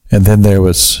And then there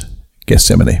was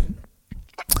Gethsemane.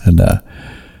 And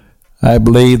I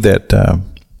believe that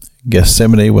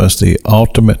Gethsemane was the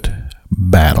ultimate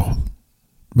battle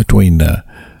between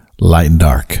light and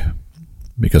dark,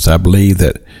 because I believe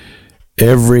that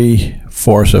every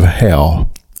force of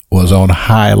hell was on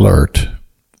high alert,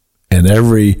 and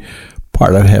every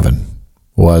part of heaven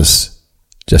was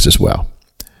just as well.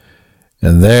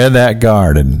 And there in that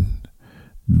garden,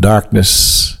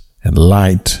 darkness and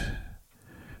light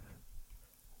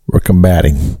were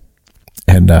combating.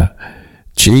 And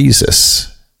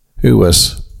Jesus, who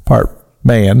was part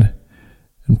man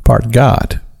and part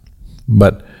God,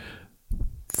 but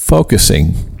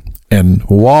focusing and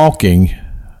walking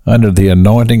under the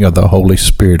anointing of the Holy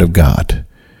Spirit of God.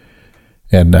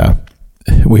 And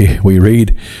we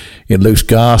read in Luke's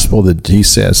Gospel that he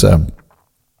says,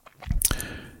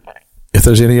 if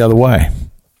there's any other way.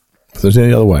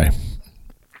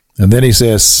 And then he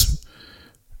says,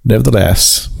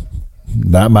 nevertheless,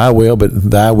 not my will,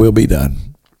 but thy will be done.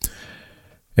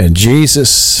 And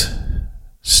Jesus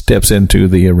steps into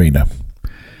the arena,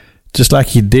 just like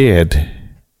he did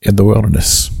in the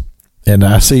wilderness. And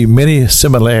I see many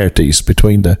similarities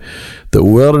between the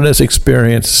wilderness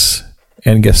experience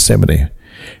and Gethsemane.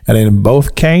 And in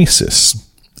both cases,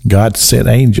 God sent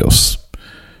angels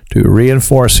to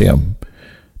reinforce him,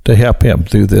 to help him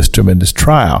through this tremendous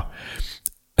trial.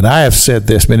 And I have said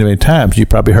this many, many times. You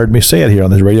probably heard me say it here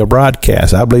on this radio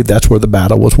broadcast. I believe that's where the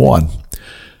battle was won. It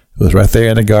was right there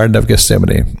in the Garden of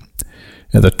Gethsemane.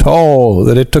 And the toll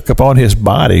that it took upon his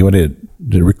body when it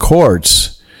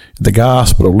records in the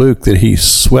Gospel of Luke that he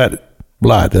sweat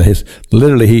blood.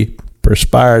 Literally, he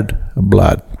perspired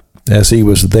blood as he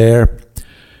was there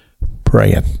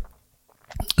praying.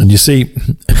 And you see,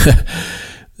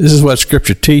 this is what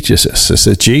Scripture teaches us. It's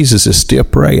that Jesus is still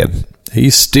praying.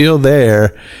 He's still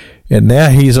there, and now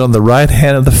he's on the right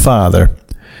hand of the Father.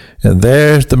 And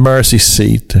there's the mercy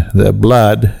seat, the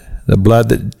blood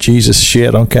that Jesus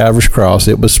shed on Calvary's cross.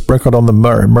 It was sprinkled on the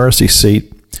mercy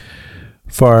seat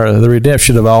for the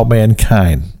redemption of all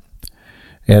mankind.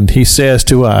 And he says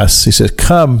to us, he says,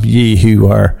 come ye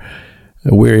who are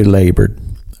weary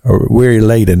laden,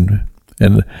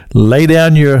 and lay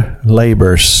down your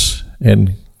labors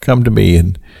and come to me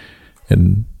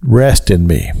and rest in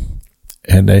me.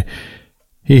 And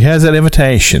he has that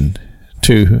invitation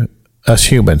to us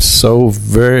humans so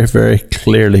very, very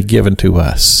clearly given to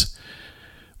us.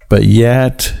 But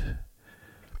yet,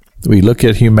 we look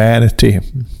at humanity,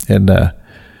 and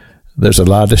there's a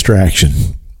lot of distraction.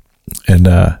 And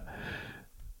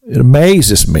it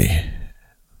amazes me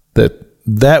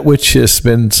that which has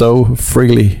been so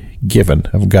freely given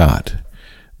of God,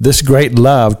 this great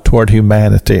love toward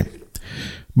humanity,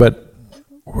 but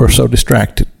we're so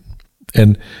distracted.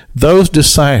 And those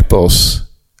disciples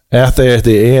out there at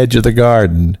the edge of the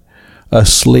garden,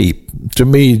 asleep, to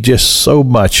me just so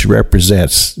much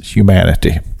represents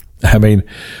humanity. I mean,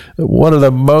 one of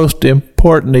the most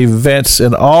important events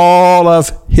in all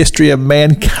of history of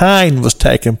mankind was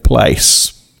taking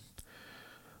place.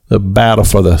 The battle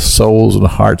for the souls and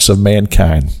hearts of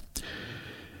mankind.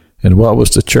 And what was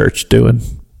the church doing?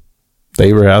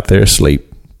 They were out there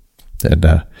asleep. And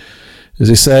as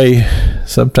they say,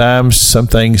 sometimes some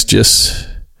things just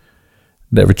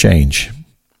never change.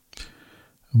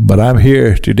 But I'm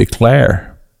here to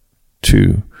declare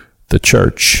to the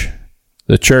church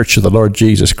of the Lord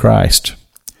Jesus Christ,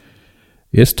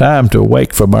 it's time to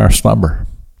awake from our slumber,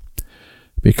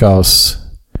 because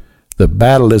the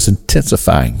battle is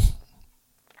intensifying.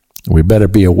 We better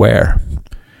be aware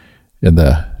in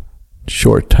the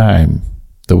short time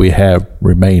that we have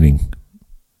remaining.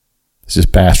 This is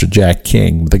Pastor Jack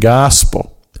King with the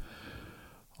gospel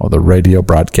on the radio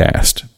broadcast.